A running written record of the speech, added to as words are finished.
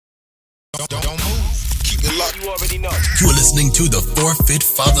Don't move. Keep it locked. You already know. You're listening to the Forfeit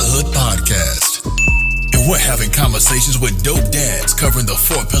Fatherhood Podcast. And we're having conversations with dope dads covering the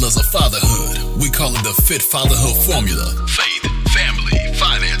 4 pillars of fatherhood. We call it the Fit Fatherhood Formula: faith, family,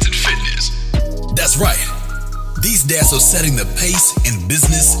 finance, and fitness. That's right. These dads are setting the pace in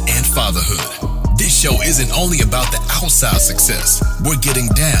business and fatherhood. This show isn't only about the outside success. We're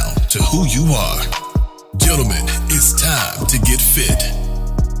getting down to who you are. Gentlemen, it's time to get fit.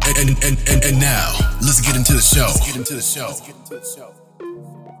 And now, let's get into the show.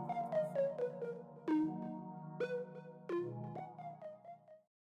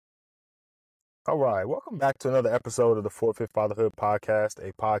 All right, welcome back to another episode of the Forfeit Fatherhood Podcast,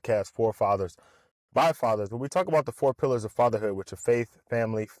 a podcast for fathers by fathers, where we talk about the 4 pillars of fatherhood, which are faith,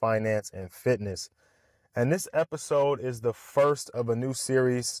 family, finance, and fitness. And this episode is the first of a new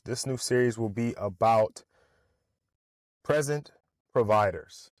series. This new series will be about present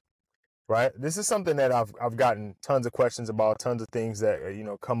providers. Right? This is something that I've gotten tons of questions about, tons of things that,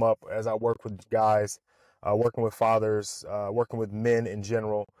 come up as I work with guys, working with fathers, working with men in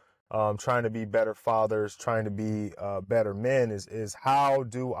general, trying to be better fathers, trying to be better men is how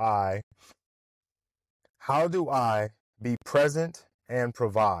do I be present and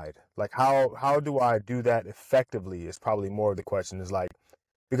provide? Like how do I do that effectively is probably more of the question, is like,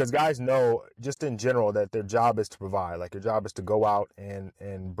 because guys know just in general that their job is to provide, like your job is to go out and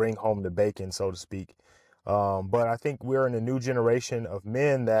bring home the bacon, so to speak. But I think we're in a new generation of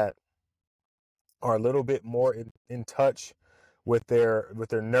men that are a little bit more in touch with their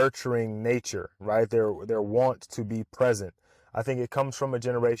nurturing nature, right? Their want to be present. I think it comes from a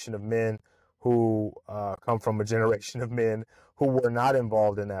generation of men who were not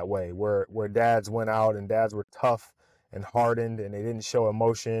involved in that way, where dads went out and dads were tough and hardened, and they didn't show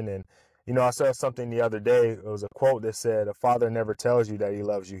emotion. And, I saw something the other day. It was a quote that said, "A father never tells you that he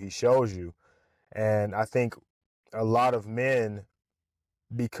loves you, he shows you." And I think a lot of men,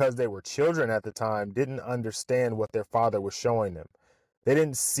 because they were children at the time, didn't understand what their father was showing them. They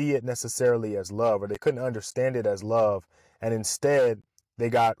didn't see it necessarily as love, or they couldn't understand it as love. And instead they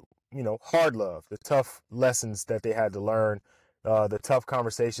got, hard love, the tough lessons that they had to learn, the tough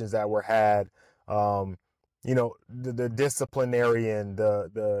conversations that were had, the disciplinarian,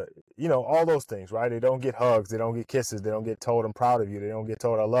 all those things, right? They don't get hugs, they don't get kisses, they don't get told I'm proud of you, they don't get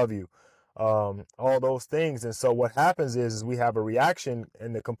told I love you, all those things. And so what happens is we have a reaction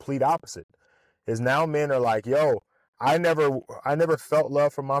in the complete opposite. Is now men are like, yo, I never felt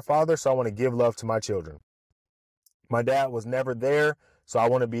love from my father, so I want to give love to my children. My dad was never there, so I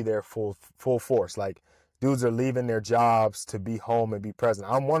want to be there full force. Like, dudes are leaving their jobs to be home and be present.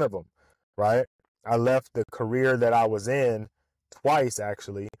 I'm one of them, right? I left the career that I was in twice,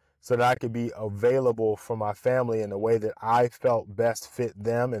 actually, so that I could be available for my family in a way that I felt best fit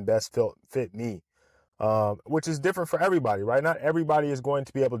them and best fit me, which is different for everybody, right? Not everybody is going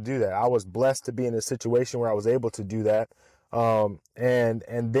to be able to do that. I was blessed to be in a situation where I was able to do that. And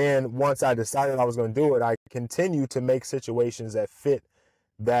then once I decided I was going to do it, I continued to make situations that fit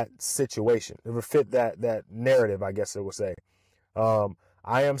that situation, that fit that narrative, I guess I would say.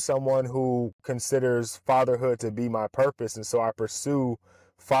 I am someone who considers fatherhood to be my purpose, and so I pursue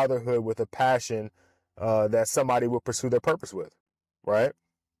fatherhood with a passion that somebody would pursue their purpose with, right?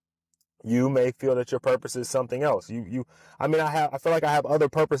 You may feel that your purpose is something else. I feel like I have other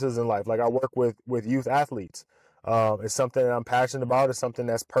purposes in life. Like I work with youth athletes. It's something that I'm passionate about. It's something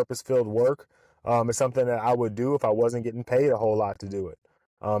that's purpose-filled work. It's something that I would do if I wasn't getting paid a whole lot to do it.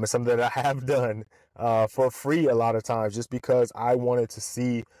 It's something that I have done for free a lot of times just because I wanted to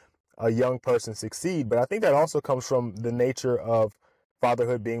see a young person succeed. But I think that also comes from the nature of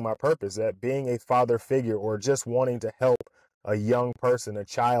fatherhood being my purpose, that being a father figure or just wanting to help a young person, a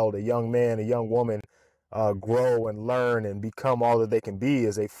child, a young man, a young woman grow and learn and become all that they can be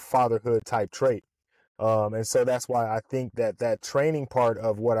is a fatherhood type trait. And so that's why I think that training part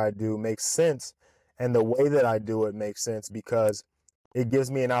of what I do makes sense. And the way that I do it makes sense because it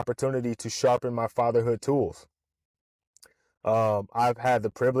gives me an opportunity to sharpen my fatherhood tools. I've had the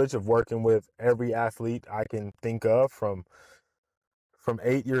privilege of working with every athlete I can think of, from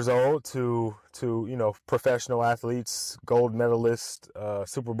 8 years old to professional athletes, gold medalists,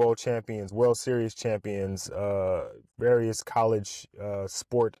 Super Bowl champions, World Series champions, various college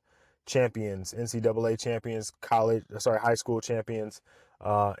sport champions, NCAA champions, high school champions,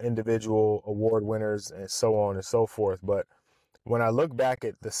 individual award winners, and so on and so forth. But when I look back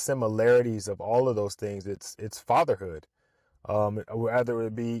at the similarities of all of those things, it's fatherhood. Whether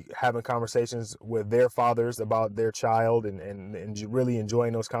it be having conversations with their fathers about their child and really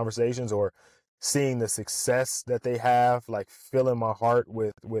enjoying those conversations, or seeing the success that they have, like filling my heart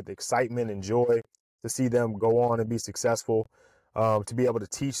with excitement and joy to see them go on and be successful, to be able to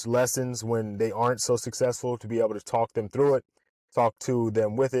teach lessons when they aren't so successful, to be able to talk them through it, talk to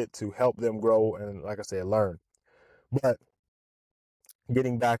them with it, to help them grow and, like I said, learn. But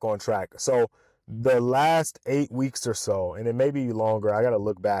getting back on track. So the last 8 weeks or so, and it may be longer, I got to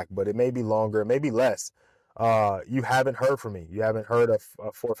look back, but it may be longer, maybe less. You haven't heard from me. You haven't heard a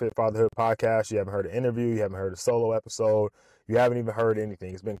Forfeit Fatherhood podcast. You haven't heard an interview. You haven't heard a solo episode. You haven't even heard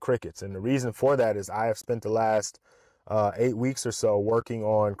anything. It's been crickets. And the reason for that is I have spent the last 8 weeks or so working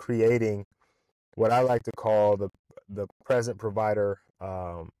on creating what I like to call the Present Provider.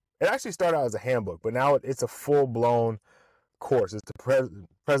 It actually started out as a handbook, but now it's a full-blown course. It's the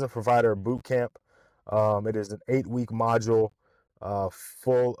Present Provider Boot Camp. It is an 8-week module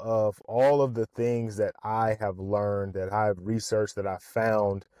full of all of the things that I have learned, that I've researched, that I've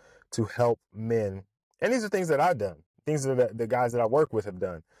found to help men. And these are things that I've done, things that the guys that I work with have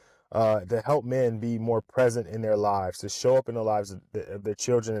done, to help men be more present in their lives, to show up in the lives of their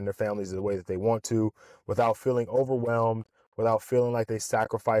children and their families the way that they want to, without feeling overwhelmed, without feeling like they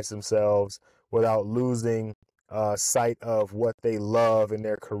sacrifice themselves, without losing sight of what they love in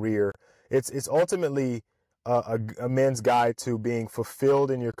their career. It's ultimately a men's guide to being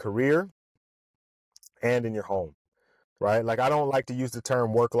fulfilled in your career and in your home, right? Like, I don't like to use the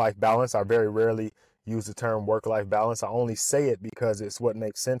term work-life balance. I very rarely use the term work-life balance. I only say it because it's what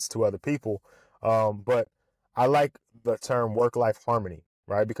makes sense to other people. But I like the term work-life harmony,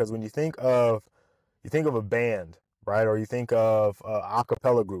 right? Because when you think of a band, right? Or you think of a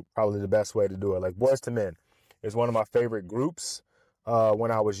cappella group, probably the best way to do it. Like Boyz II Men is one of my favorite groups.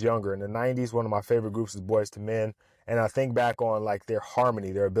 When I was younger in the 90s, one of my favorite groups is Boyz II Men. And I think back on like their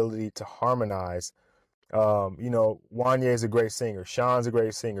harmony, their ability to harmonize. Wanya is a great singer. Sean's a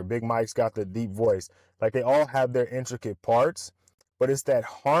great singer. Big Mike's got the deep voice. Like, they all have their intricate parts, but it's that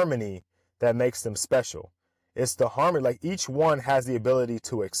harmony that makes them special. It's the harmony. Like, each one has the ability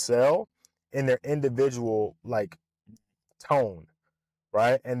to excel in their individual, like, tone,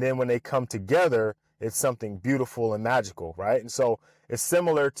 right? And then when they come together, it's something beautiful and magical, right? And so it's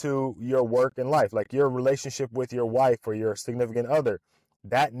similar to your work and life, like your relationship with your wife or your significant other.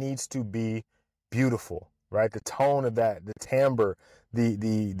 That needs to be beautiful, right? The tone of that, the timbre,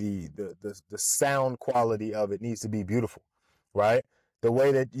 the sound quality of it needs to be beautiful, right? The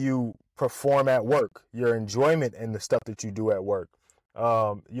way that you perform at work, your enjoyment in the stuff that you do at work,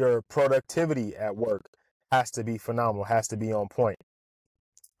 your productivity at work has to be phenomenal, has to be on point.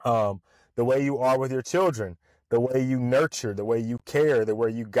 The way you are with your children, the way you nurture, the way you care, the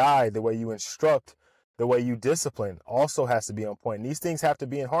way you guide, the way you instruct, the way you discipline also has to be on point. And these things have to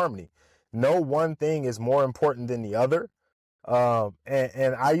be in harmony. No one thing is more important than the other.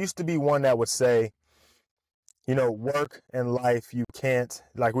 And I used to be one that would say, work and life, you can't,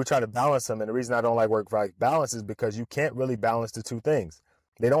 like, we try to balance them. And the reason I don't like work-life balance is because you can't really balance the two things.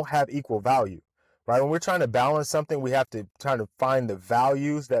 They don't have equal value, right? When we're trying to balance something, we have to try to find the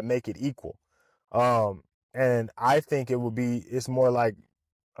values that make it equal. And I think it's more like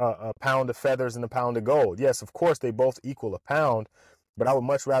a pound of feathers and a pound of gold. Yes, of course, they both equal a pound, but I would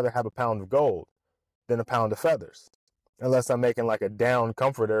much rather have a pound of gold than a pound of feathers, unless I'm making like a down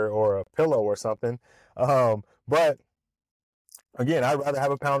comforter or a pillow or something. But again, I'd rather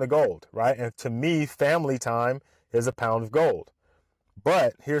have a pound of gold, right? And to me, family time is a pound of gold.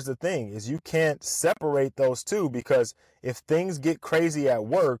 But here's the thing is you can't separate those two, because if things get crazy at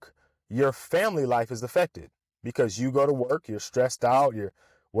work, your family life is affected because you go to work, you're stressed out, you're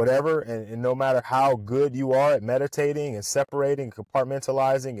whatever. And no matter how good you are at meditating and separating,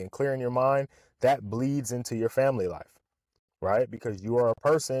 compartmentalizing and clearing your mind, that bleeds into your family life, right? Because you are a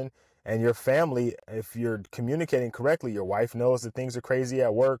person, and your family, if you're communicating correctly, your wife knows that things are crazy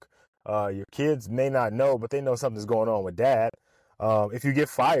at work. Your kids may not know, but they know something's going on with dad. If you get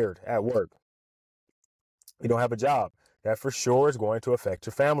fired at work, you don't have a job, that for sure is going to affect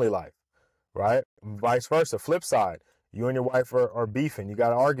your family life, right? Vice versa, flip side, you and your wife are beefing, you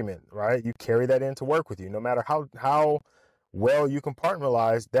got an argument, right? You carry that into work with you. No matter how well you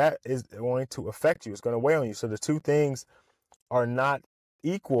compartmentalize, that is going to affect you. It's going to weigh on you. So the two things are not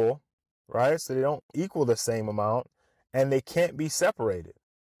equal, right? So they don't equal the same amount, and they can't be separated.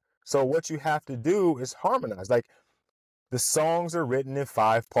 So what you have to do is harmonize. Like, the songs are written in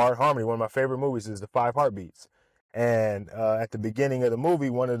 5-part harmony. One of my favorite movies is The Five Heartbeats. And at the beginning of the movie,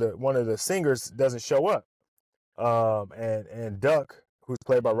 one of the singers doesn't show up. And Duck, who's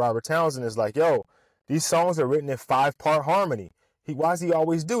played by Robert Townsend, is like, yo, these songs are written in 5-part harmony. Why does he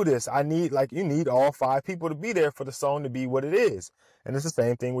always do this? You need all 5 people to be there for the song to be what it is. And it's the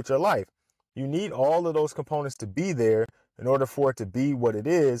same thing with your life. You need all of those components to be there in order for it to be what it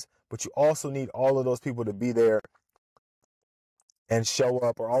is, but you also need all of those people to be there and show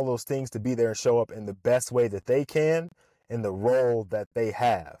up, or all those things to be there and show up in the best way that they can in the role that they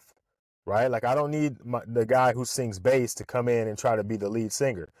have, right? Like, I don't need the guy who sings bass to come in and try to be the lead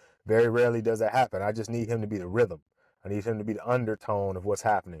singer. Very rarely does that happen. I just need him to be the rhythm. I need him to be the undertone of what's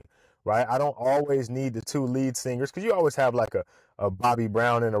happening, right? I don't always need the two lead singers, because you always have like a Bobby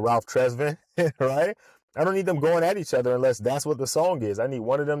Brown and a Ralph Tresvant, right? I don't need them going at each other unless that's what the song is. I need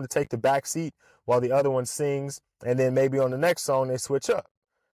one of them to take the back seat while the other one sings, and then maybe on the next song they switch up,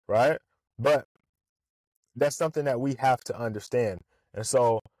 right? But that's something that we have to understand. And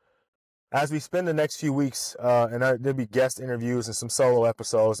so as we spend the next few weeks, and there'll be guest interviews and some solo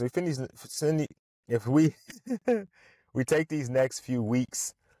episodes, if we we take these next few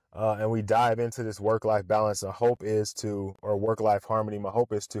weeks and we dive into this work-life balance, or work-life harmony, my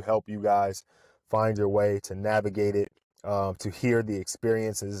hope is to help you guys find your way to navigate it, to hear the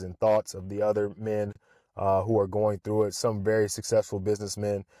experiences and thoughts of the other men who are going through it. Some very successful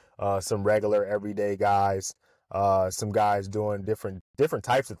businessmen, some regular everyday guys, some guys doing different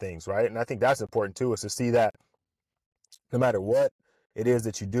types of things, right? And I think that's important too, is to see that no matter what it is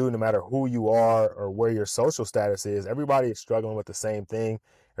that you do, no matter who you are or where your social status is, everybody is struggling with the same thing.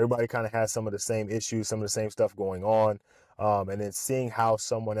 Everybody kind of has some of the same issues, some of the same stuff going on. And then seeing how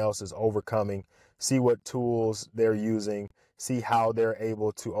someone else is overcoming, see what tools they're using, see how they're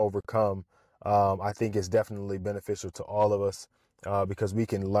able to overcome, I think is definitely beneficial to all of us, because we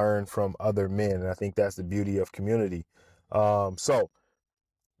can learn from other men. And I think that's the beauty of community. So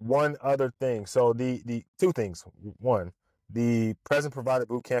one other thing. So the two things. One, the Present Provider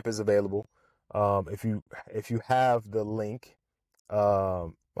Bootcamp is available. If you have the link,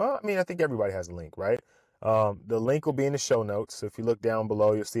 well, I mean, I think everybody has a link, right? The link will be in the show notes. So if you look down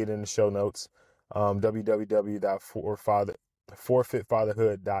below, you'll see it in the show notes.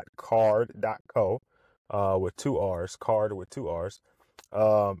 www.forfitfatherhood.card.co with 2 R's, card with 2 R's.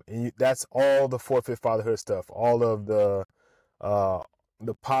 That's all the Forfeit Fatherhood stuff, all of the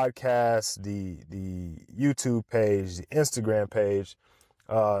podcast, the YouTube page, the Instagram page,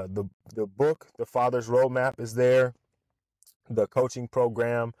 the book, The Father's Roadmap is there. The coaching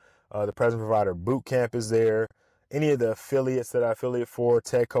program, the Present Provider Bootcamp is there. Any of the affiliates that I affiliate for,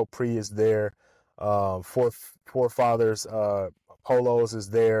 Ted Copri is there. Four Fathers Polos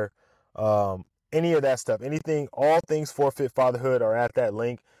is there. Any of that stuff, all things Forfeit Fatherhood are at that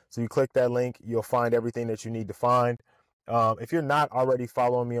link. So you click that link, you'll find everything that you need to find. If you're not already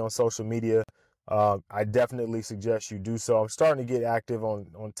following me on social media, I definitely suggest you do so. I'm starting to get active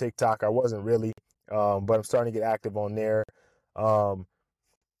on TikTok. I wasn't really, but I'm starting to get active on there.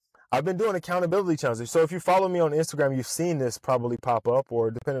 I've been doing accountability challenges. So if you follow me on Instagram, you've seen this probably pop up,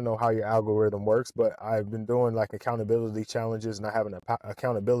 or depending on how your algorithm works. But I've been doing like accountability challenges, and I have an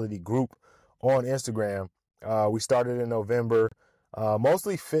accountability group on Instagram. We started in November,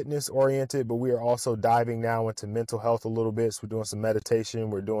 mostly fitness oriented, but we are also diving now into mental health a little bit. So we're doing some meditation.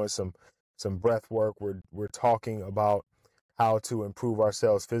 We're doing some breath work. We're talking about how to improve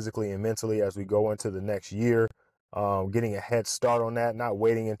ourselves physically and mentally as we go into the next year. Getting a head start on that, not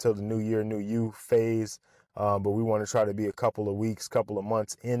waiting until the new year, new you phase. But we want to try to be a couple of weeks, couple of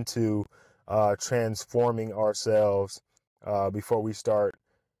months into transforming ourselves before we start,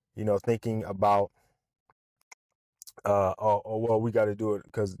 thinking about, well, we got to do it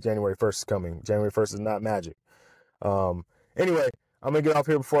because January 1st is coming. January 1st is not magic. Anyway, I'm going to get off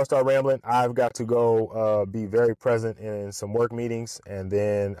here before I start rambling. I've got to go be very present in some work meetings, and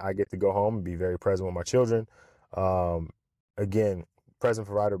then I get to go home and be very present with my children. Again, Present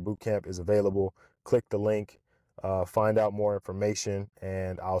Provider Bootcamp is available. Click the link, find out more information,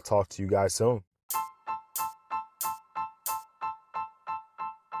 and I'll talk to you guys soon.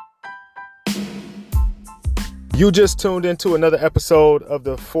 You just tuned into another episode of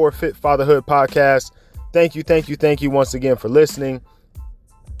the Forfeit Fatherhood podcast. Thank you once again for listening.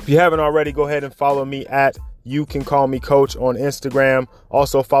 If you haven't already, go ahead and follow me at You Can Call Me Coach on Instagram.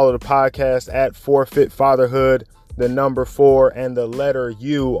 Also follow the podcast at Forfeit Fatherhood, the number 4 and the letter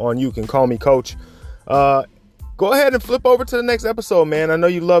U on You Can Call Me Coach. Go ahead and flip over to the next episode, man. I know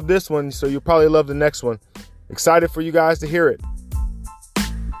you love this one, so you'll probably love the next one. Excited for you guys to hear it.